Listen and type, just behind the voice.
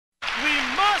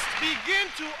begin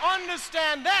to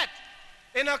understand that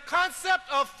in a concept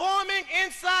of forming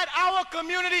inside our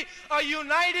community a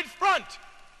united front,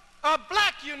 a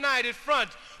black united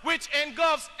front, which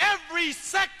engulfs every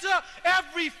sector,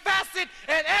 every facet,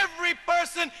 and every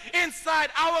person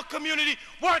inside our community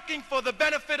working for the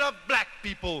benefit of black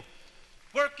people.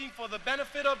 Working for the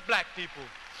benefit of black people.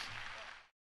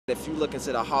 If you look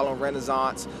into the Harlem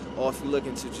Renaissance, or if you look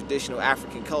into traditional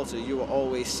African culture, you will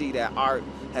always see that art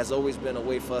has always been a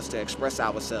way for us to express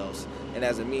ourselves and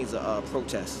as a means of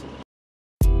protest.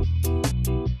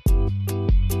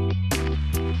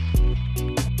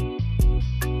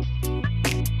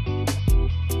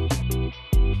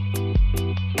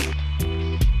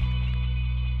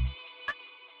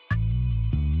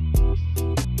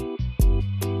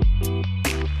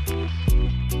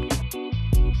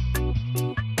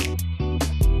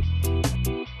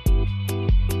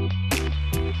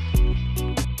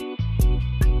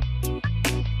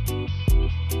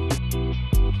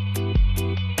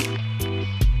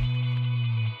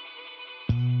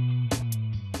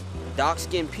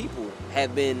 Dark-skinned people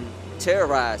have been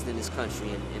terrorized in this country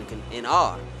and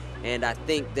are. And I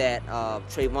think that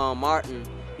Trayvon Martin,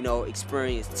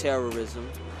 experienced terrorism.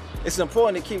 It's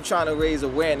important to keep trying to raise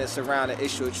awareness around the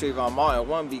issue of Trayvon Martin.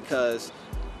 One, because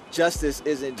justice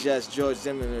isn't just George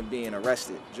Zimmerman being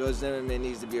arrested. George Zimmerman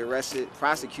needs to be arrested,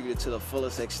 prosecuted to the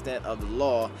fullest extent of the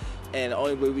law, and the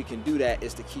only way we can do that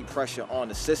is to keep pressure on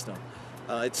the system.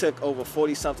 It took over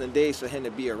 40-something days for him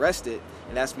to be arrested,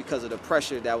 and that's because of the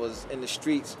pressure that was in the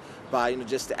streets by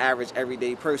just the average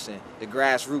everyday person, the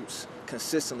grassroots,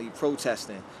 consistently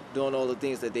protesting, doing all the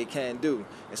things that they can do.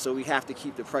 And so we have to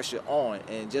keep the pressure on,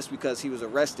 and just because he was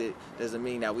arrested doesn't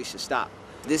mean that we should stop.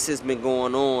 This has been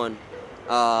going on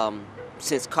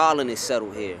since colonists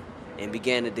settled here and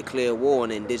began to declare war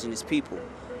on indigenous people.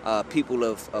 People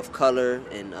of color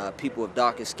and people of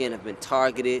darker skin have been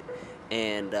targeted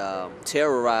and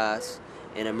terrorized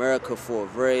in America for a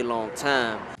very long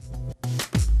time.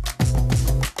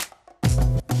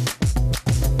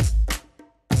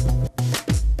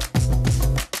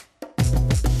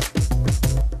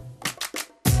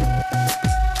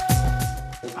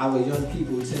 Our young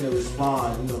people tend to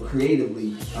respond,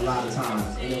 creatively a lot of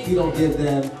times. And if we don't give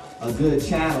them a good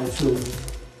channel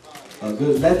a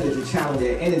good method to channel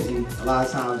their energy, a lot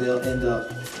of times they'll end up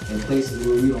in places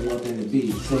where we don't want them to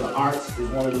be. So the arts is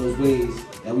one of those ways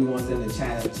that we want them to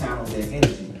channel their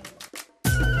energy.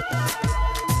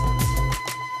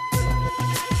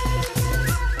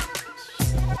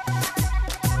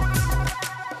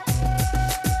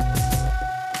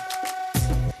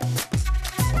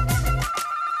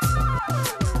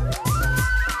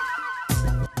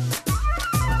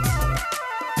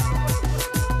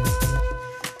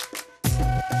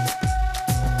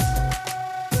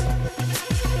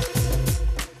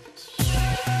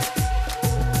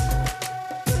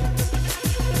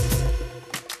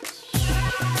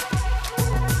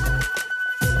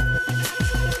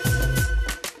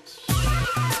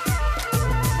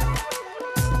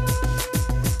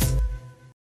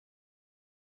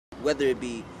 Whether it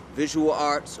be visual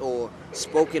arts or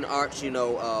spoken arts,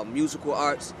 musical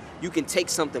arts, you can take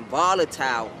something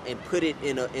volatile and put it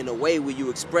in a way where you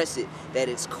express it, that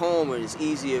it's calmer and it's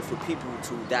easier for people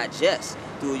to digest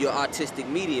through your artistic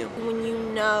medium. When you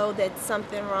know that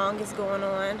something wrong is going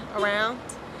on around,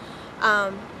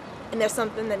 and there's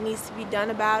something that needs to be done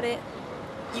about it,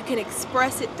 you can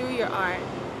express it through your art,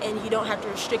 and you don't have to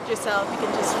restrict yourself. You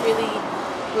can just really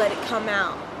let it come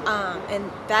out,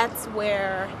 and that's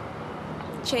where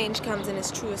change comes in its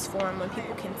truest form, when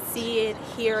people can see it,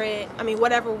 hear it. I mean,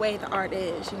 whatever way the art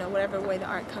is, whatever way the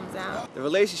art comes out. The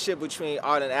relationship between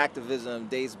art and activism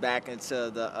dates back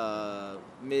into the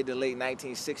mid to late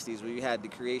 1960s, where you had the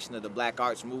creation of the Black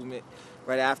Arts Movement.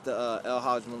 Right after El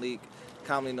Haj Malik,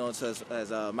 commonly known to us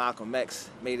as Malcolm X,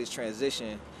 made his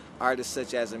transition, artists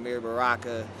such as Amir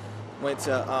Baraka went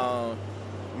to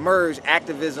merge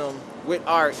activism with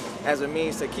art as a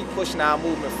means to keep pushing our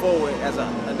movement forward as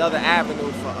another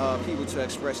avenue for people to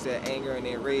express their anger and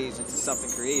their rage into something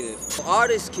creative.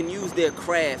 Artists can use their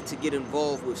craft to get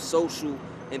involved with social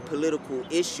and political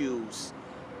issues,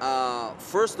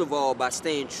 first of all by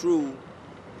staying true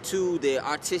to their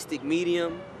artistic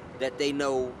medium that they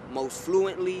know most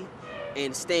fluently,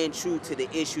 and staying true to the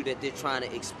issue that they're trying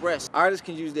to express. Artists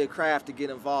can use their craft to get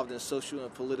involved in social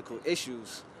and political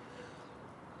issues.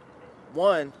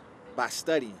 One, by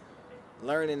studying,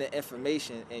 learning the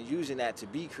information, and using that to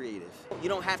be creative. You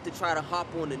don't have to try to hop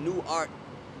on the new art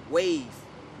wave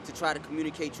to try to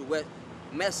communicate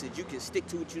message. You can stick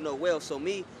to what you know well. So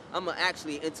me, I'm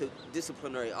actually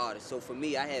interdisciplinary artist. So for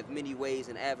me, I have many ways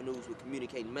and avenues with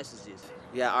communicating messages.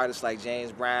 You had artists like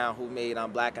James Brown who made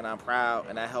I'm Black and I'm Proud,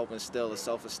 and that helped instill a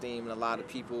self-esteem in a lot of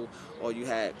people. Or you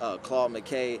had Claude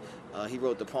McKay, he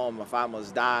wrote the poem If I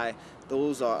Must Die.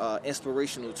 Those are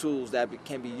inspirational tools that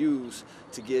can be used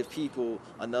to give people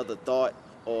another thought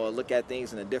or look at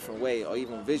things in a different way. Or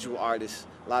even visual artists,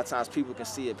 a lot of times people can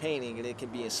see a painting and it can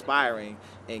be inspiring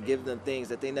and give them things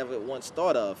that they never once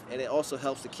thought of. And it also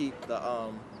helps to keep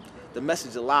the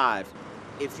message alive.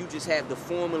 If you just have the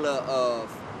formula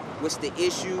of what's the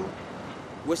issue,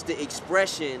 what's the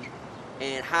expression,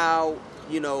 and how,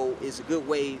 is a good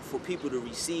way for people to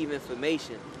receive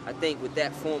information, I think with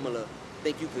that formula, I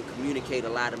think you can communicate a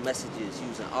lot of messages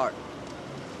using art.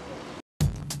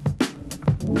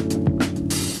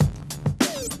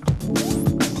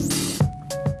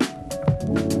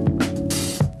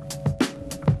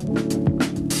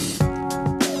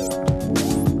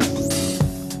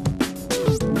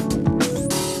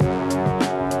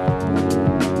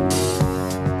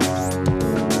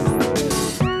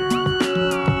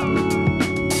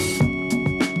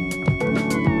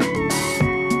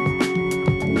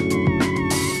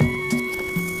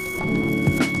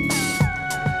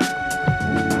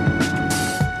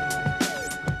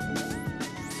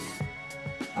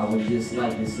 I would just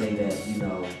like to say that,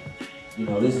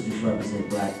 this just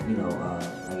represents black,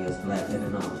 black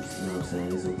economics, you know what I'm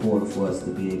saying? It's important for us to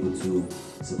be able to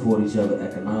support each other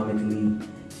economically,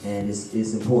 and it's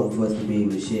important for us to be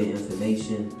able to share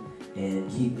information and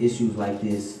keep issues like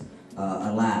this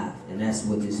alive, and that's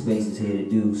what this space is here to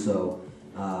do. So,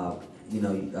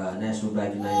 National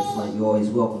Black United Front, you're always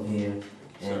welcome here,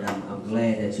 and I'm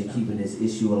glad that you're keeping this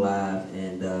issue alive,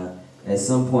 and at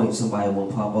some point somebody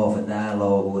will pop off a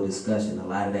dialogue or a discussion. A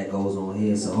lot of that goes on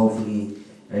here, so hopefully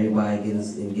everybody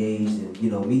gets engaged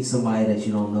and meet somebody that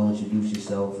you don't know, introduce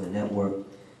yourself and network.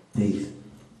 Peace.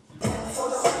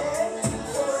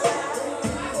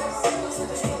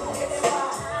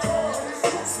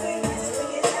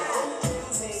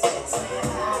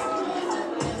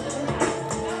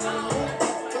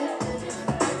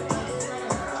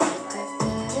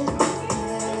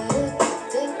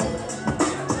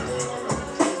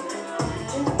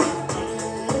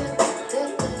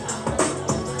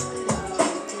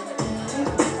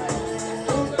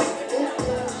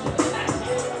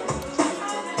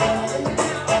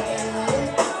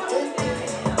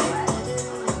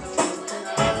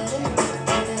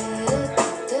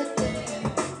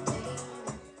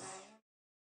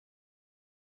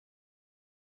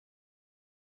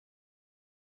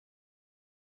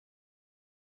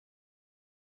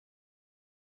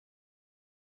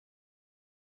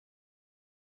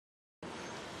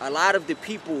 A lot of the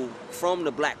people from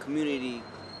the black community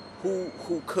who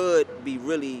could be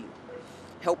really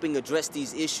helping address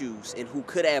these issues and who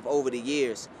could have over the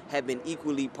years have been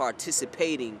equally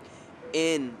participating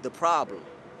in the problem.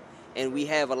 And we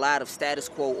have a lot of status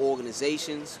quo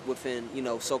organizations within,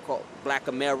 so-called Black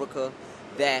America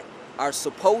that are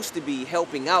supposed to be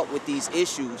helping out with these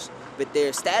issues, but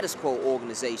they're status quo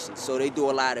organizations. So they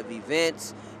do a lot of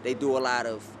events, they do a lot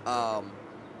of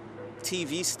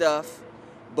TV stuff,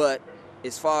 but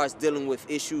as far as dealing with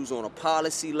issues on a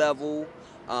policy level,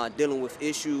 dealing with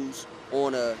issues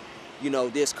on a,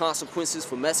 there's consequences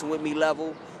for messing with me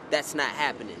level, that's not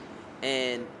happening.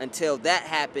 And until that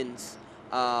happens,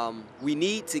 we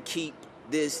need to keep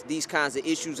these kinds of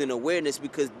issues in awareness,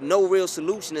 because no real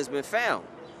solution has been found.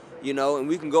 And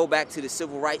we can go back to the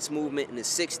civil rights movement in the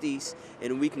 60s,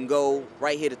 and we can go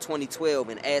right here to 2012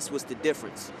 and ask what's the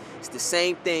difference. It's the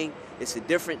same thing, it's a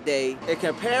different day. And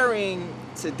comparing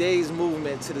today's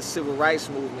movement to the civil rights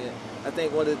movement, I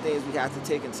think one of the things we have to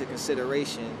take into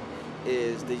consideration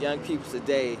is the young people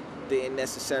today didn't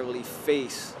necessarily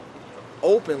face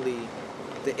openly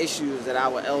the issues that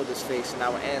our elders faced and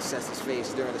our ancestors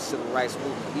faced during the civil rights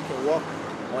movement. We can walk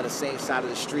on the same side of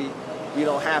the street. We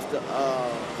don't have to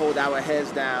hold our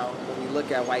heads down when we look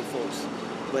at white folks.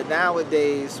 But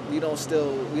nowadays, we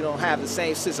don't have the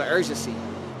same sense of urgency,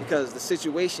 because the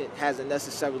situation hasn't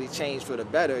necessarily changed for the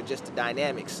better, just the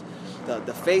dynamics.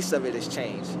 The face of it has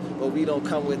changed, but we don't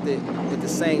come with it with the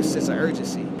same sense of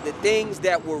urgency. The things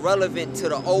that were relevant to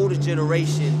the older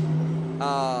generation,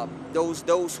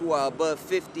 those who are above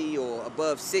 50 or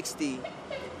above 60,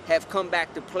 have come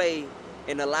back to play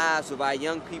in the lives of our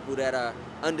young people that are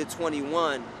under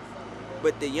 21,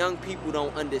 but the young people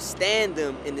don't understand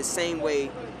them in the same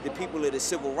way the people of the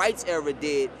civil rights era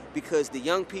did, because the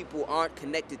young people aren't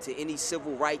connected to any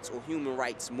civil rights or human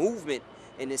rights movement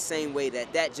in the same way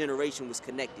that generation was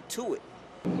connected to it.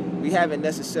 we haven't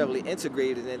necessarily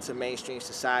integrated into mainstream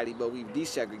society, but we've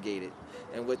desegregated.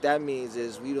 And what that means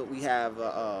is we have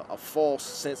a false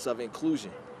sense of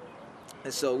inclusion.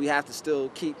 And so we have to still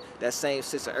keep that same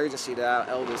sense of urgency that our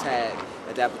elders had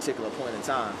at that particular point in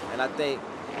time. And I think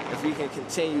if we can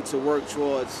continue to work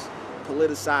towards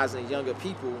politicizing younger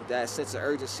people, that sense of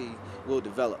urgency will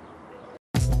develop.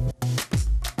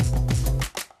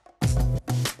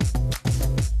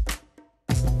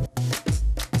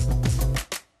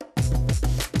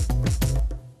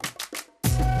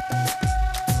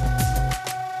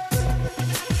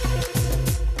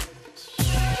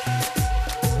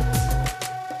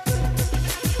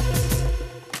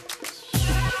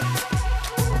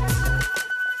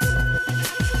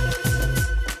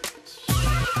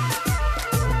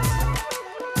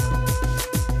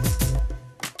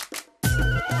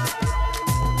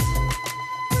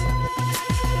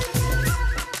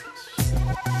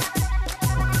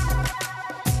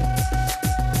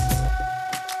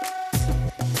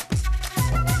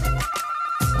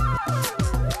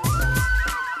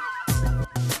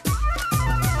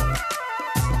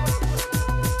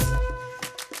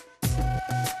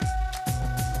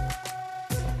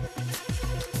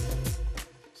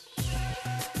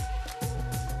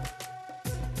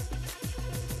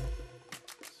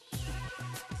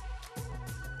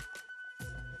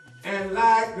 And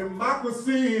like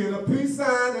democracy, the peace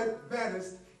sign that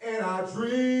vanished in our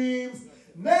dreams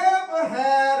never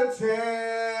had a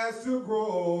chance to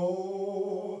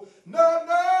grow. No,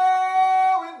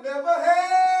 no, it never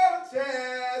had a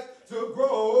chance to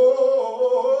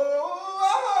grow.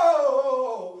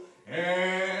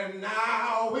 And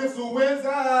now it's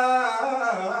winter.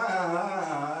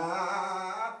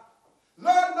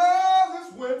 Lord knows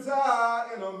it's winter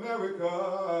in America.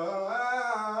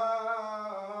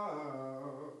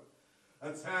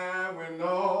 A time when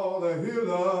all the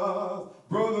healers,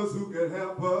 brothers who could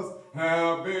help us,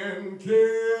 have been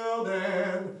killed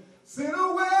and sent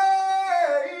away.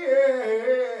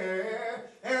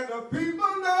 And the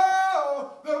people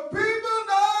know it's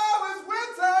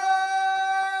winter.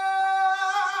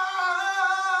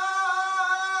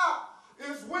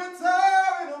 It's winter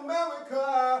in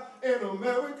America, in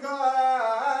America.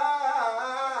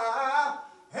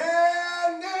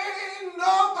 And ain't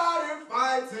nobody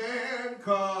fighting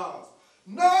 'cause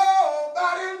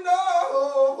nobody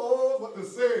knows what to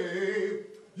say.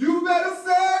 You better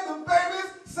save the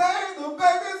babies, save the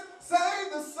babies,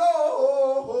 save the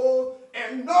soul.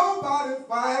 And nobody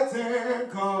fighting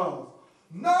 'cause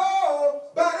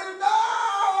nobody knows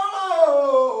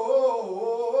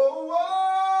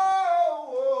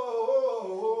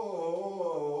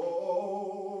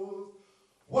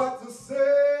what to say.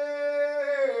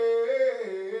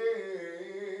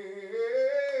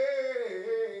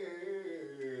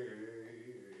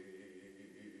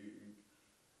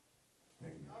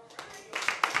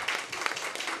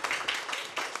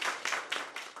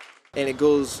 And it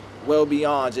goes well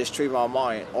beyond just Trayvon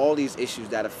Martin. All these issues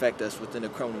that affect us within the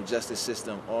criminal justice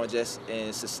system or just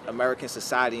in American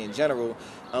society in general,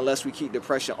 unless we keep the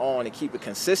pressure on and keep it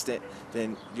consistent,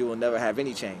 then you will never have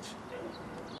any change.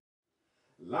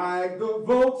 Like the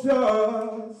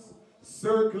vultures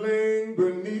circling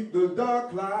beneath the dark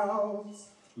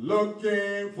clouds,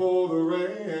 looking for the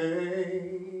rain.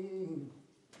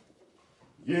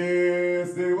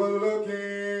 Yes, they were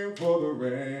looking for the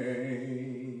rain.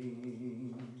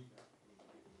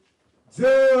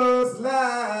 Just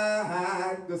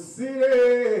like the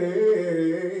cities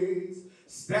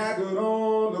staggered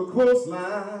on the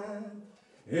coastline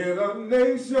in a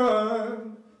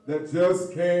nation that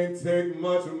just can't take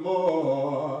much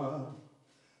more.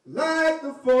 Like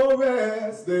the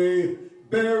forest they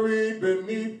buried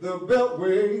beneath the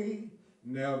beltway,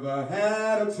 never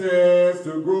had a chance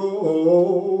to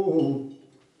grow.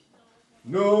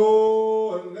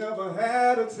 No, never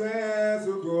had a chance